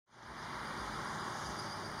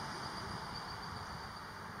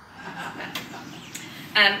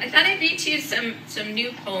I thought I'd read to you some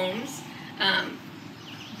new poems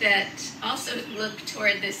that also look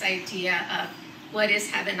toward this idea of what is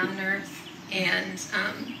heaven on earth. And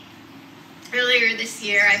earlier this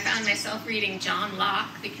year, I found myself reading John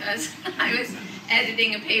Locke because I was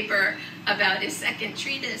editing a paper about his second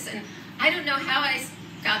treatise. And I don't know how I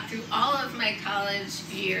got through all of my college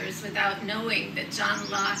years without knowing that John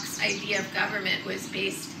Locke's idea of government was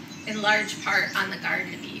based in large part on the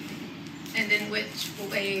Garden of Eden, and in which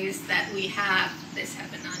ways that we have this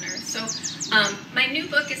heaven on earth. So my new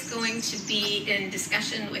book is going to be in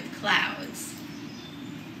discussion with clouds.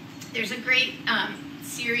 There's a great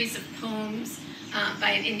series of poems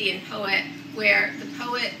by an Indian poet where the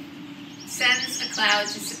poet sends a cloud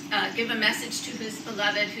to give a message to his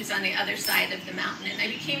beloved who's on the other side of the mountain. And I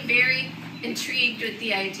became very intrigued with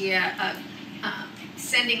the idea of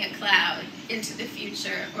sending a cloud into the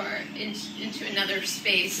future or into another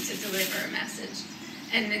space to deliver a message.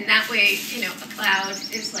 And in that way, you know, a cloud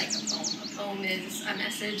is like a poem. A poem is a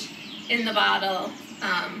message in the bottle.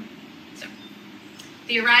 So,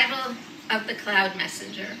 the arrival of the cloud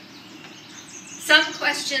messenger. Some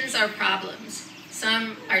questions are problems.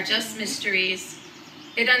 Some are just mysteries.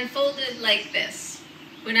 It unfolded like this.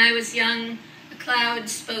 When I was young, a cloud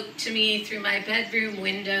spoke to me through my bedroom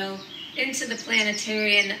window into the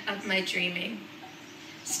planetarium of my dreaming.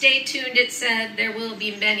 Stay tuned, it said, there will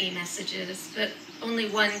be many messages, but only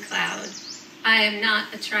one cloud. I am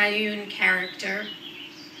not a triune character.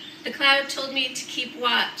 The cloud told me to keep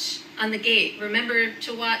watch on the gate. Remember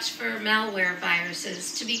to watch for malware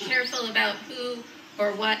viruses, to be careful about who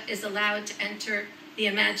or what is allowed to enter the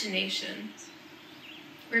imagination.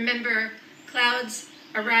 Remember, clouds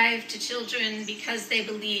arrive to children because they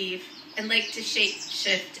believe and like to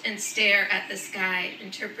shape-shift and stare at the sky,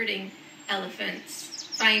 interpreting elephants,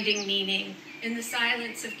 finding meaning in the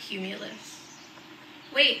silence of cumulus.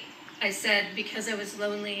 Wait, I said, because I was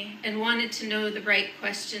lonely and wanted to know the right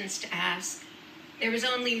questions to ask. There was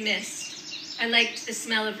only mist. I liked the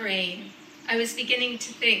smell of rain. I was beginning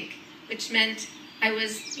to think, which meant I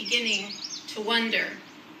was beginning to wonder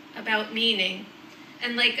about meaning.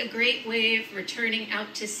 And like a great wave returning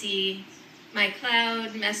out to sea, my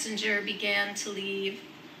cloud messenger began to leave,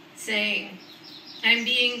 saying, I'm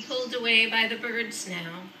being pulled away by the birds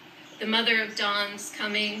now. The mother of dawn's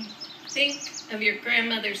coming. Think of your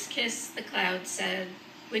grandmother's kiss, the cloud said.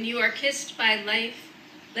 When you are kissed by life,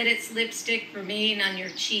 let its lipstick remain on your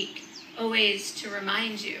cheek, always to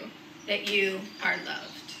remind you that you are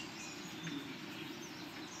loved.